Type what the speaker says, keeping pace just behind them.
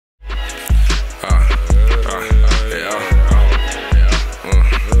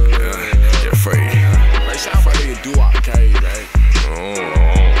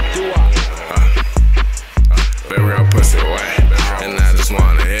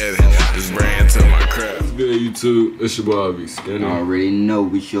YouTube? It's your boy Be Skinny. I already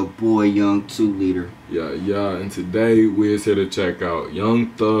know it's your boy Young 2 Liter. Yeah, and today we're here to check out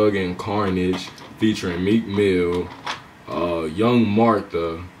Young Thug and Carnage featuring Meek Mill, Young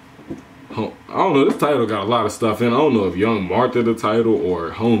Martha. I don't know, this title got a lot of stuff in. I don't know if Young Martha the title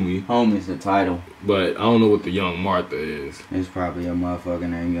or Homie. Homie's the title. But I don't know what the Young Martha is. It's probably a motherfucker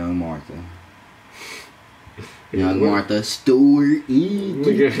named Young Martha. Young Martha Stewart.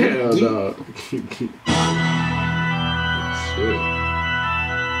 Look at hell, dog. Shit.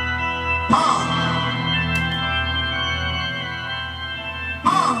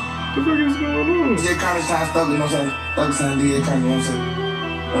 What the fuck is going on? DJ Carnage time stuck, you know what I'm saying? Thug son, DJ Carnage, you know what I'm saying?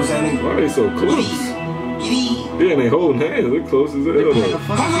 You know what I'm saying? Why are they so close? Yeah, they holding hands. They're close as hell.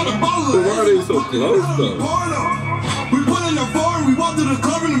 But why are they so close though? We put in the bar and we walk through the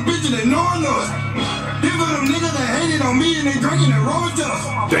club and the bitches ignoring us. These are them niggas that hated on me and they drinking and rolling to us.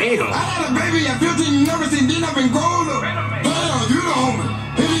 Damn. I had a baby at 15, you never seen, then I've been grown up. Damn, you the homie.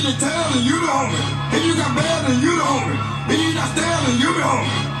 If you the tail, then you the homie. If you got bad, then you the homie. If you not stale, then you the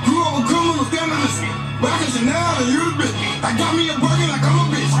homie. Grew up with criminals, scandalous. Rockin' Chanel, and you the bitch. I got me a burger like I'm a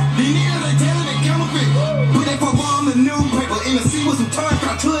bitch. These niggas, they tell it, they counterfeit. Put that football on the newspaper. In the sea with some toys,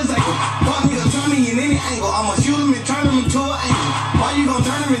 got to his ankle. Fuck nigga, turn me in any angle. I'ma shoot him and turn him into an angel. Why you gon'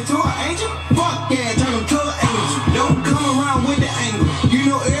 turn him into an angel? Fuck yeah, turn him to an angel. Don't come around with the angle. You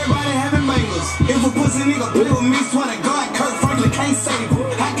know everybody having bangles. If a pussy nigga play with me, swear to God, Kirk Franklin can't save him.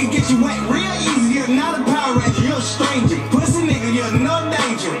 I can get you wet real easy. You're not a Power Ranger, you're a stranger. Pussy nigga, you're no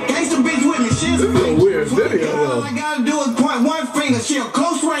danger. Gangsta bitch with me, she's a weird video. All I gotta do is point one finger, she a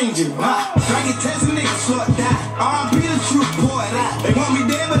close ranger. Drag it, test a nigga, slut die. R.I.P. the truth, pour it out. They want me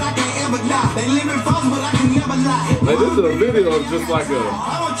dead, but I can't ever die. They live in false, but I can never lie. Like, this is a video of just like a...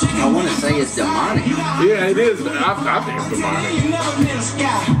 I want to say it's demonic. Yeah, it is. I think it's demonic.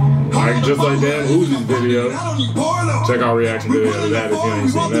 Like, just like damn Uzi's video. Check our reaction video to that if you ain't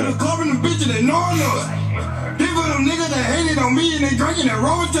seen that. These are them niggas that hated on me and they drinking and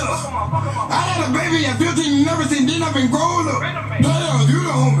rolling to us. I had a baby at 15, you never seen, then I've been grown up. Damn, you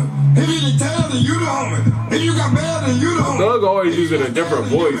the homie. If you the tail, then you the homie. If you got bad, then you the homie. Thug always using a different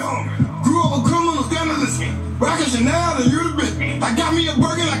voice. Grew up with criminals, scandalous. Rockin' Chanel, and you the bitch. I got me a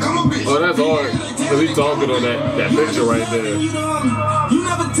burger like I'm a bitch. Oh, that's hard. Cause he's talking on that picture right there. You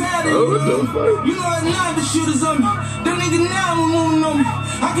never tell it. Oh, what the fuck? You know it's not the shooters on me. Them niggas now moving on me.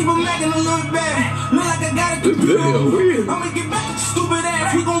 I keep them macking a little bad. Look like I gotta keep this video weird. I'ma get back with your stupid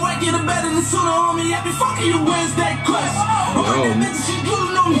ass. We gon' wreck you the better than sooner on me. I be fucking you Wednesday quest. I'm with that bitch, she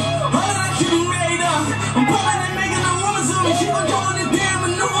gluten on me. All of that shit be made up. I'm pulling and making the rumors on me. She gon' doing this damn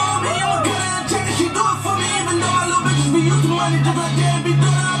maneuver on me. I'ma cut her and check it, she do it for me. Even though my little bitches be used to money, just like that be doing.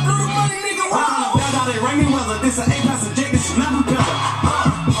 I blew the money, nigga. Wow. That's how they rainy weather. This an A-pass eject, this is not a pillar.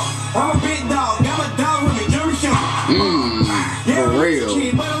 I'm a big dog, got my dog with me, Jeremy Shaw. For real.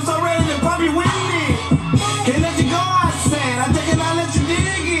 Kid, but I'm so ready to pop you with me. Can't let you go outside, I take it, I let you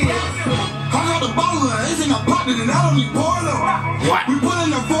dig it. I got the bottle of anything I popped it and I don't need porno. What? We put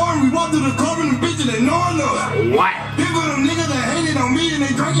in the bar and we walk through the club and the bitches ignoring us. What? These are them niggas that hated on me and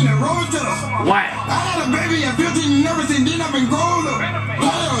they drinking and rolling to us. What? I had a baby at 15, you never seen, then I've been grown up.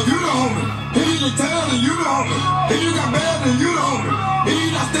 Damn, you the homie. If you the tail, then you the homie. If you got bad, then you the homie. If you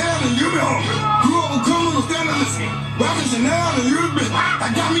not stale, then you the homie. Grew up with criminals, scandalous. Rockin' Chanel, and you the bitch. I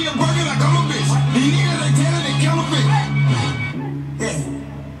got me a burger like I'm a bitch. These niggas, they tell it, they counterfeit. Yeah.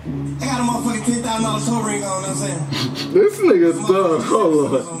 I got a motherfucking $10,000 toe ring on, you know what I'm saying? This nigga Thug, hold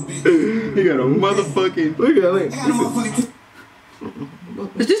on. He got a motherfucking... Look at I got a motherfucking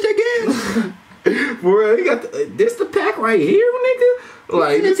Is this that gas? For real, he got this the pack right here, nigga.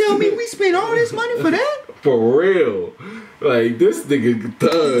 Like, You tell me we spent all this money for that? For real. Like, this nigga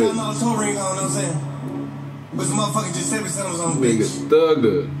Thug. $10,000 toe ring on, you know what I'm saying? But some motherfucker just said something was on the Nigga bitch.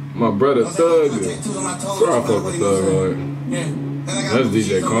 Thugger. My brother Thugger. Sorry I fuck with Thug hard. That's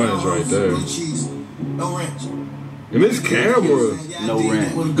DJ Carnage right there. No ranch. And this camera, No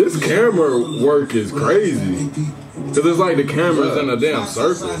rent. this camera work is crazy. Cause it's like the camera's in a damn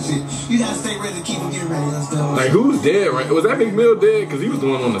circle. You gotta stay ready to keep him getting ready. Like, who's dead, right? Was that Meek Mill dead? Cause he was the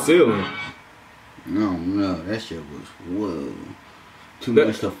one on the ceiling. No, that shit was whoa. Too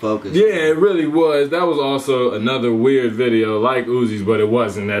much to focus. Yeah, it really was. That was also another weird video like Uzi's, but it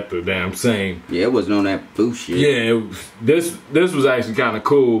wasn't at the damn same. Yeah, it wasn't on that food shit. Yeah, this was actually kind of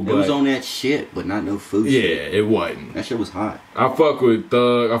cool, but it was on that shit, but not no food yeah, shit. it wasn't. That shit was hot. I fuck with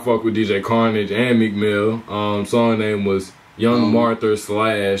Thug, I fuck with DJ Carnage and Meek Mill. Song name was Young Martha /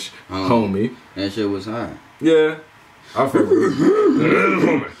 Homie. That shit was hot. Yeah, I fuck with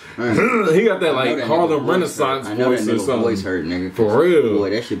it. He got that like Harlem Renaissance voice or something. Voice hurt, nigga. For real. Boy,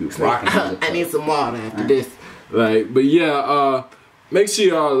 that should be rocking. I need some water after this. Like, but yeah, make sure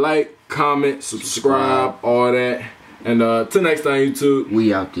y'all like, comment, subscribe, all that. And till next time, YouTube.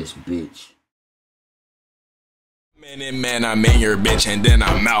 We out this bitch. Man, I'm in your bitch and then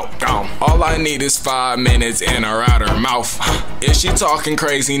I'm out, gone. All I need is 5 minutes in or out her mouth. If she talking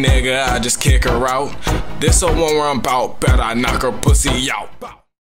crazy, nigga, I just kick her out. This a one where I'm bout, bet I knock her pussy out.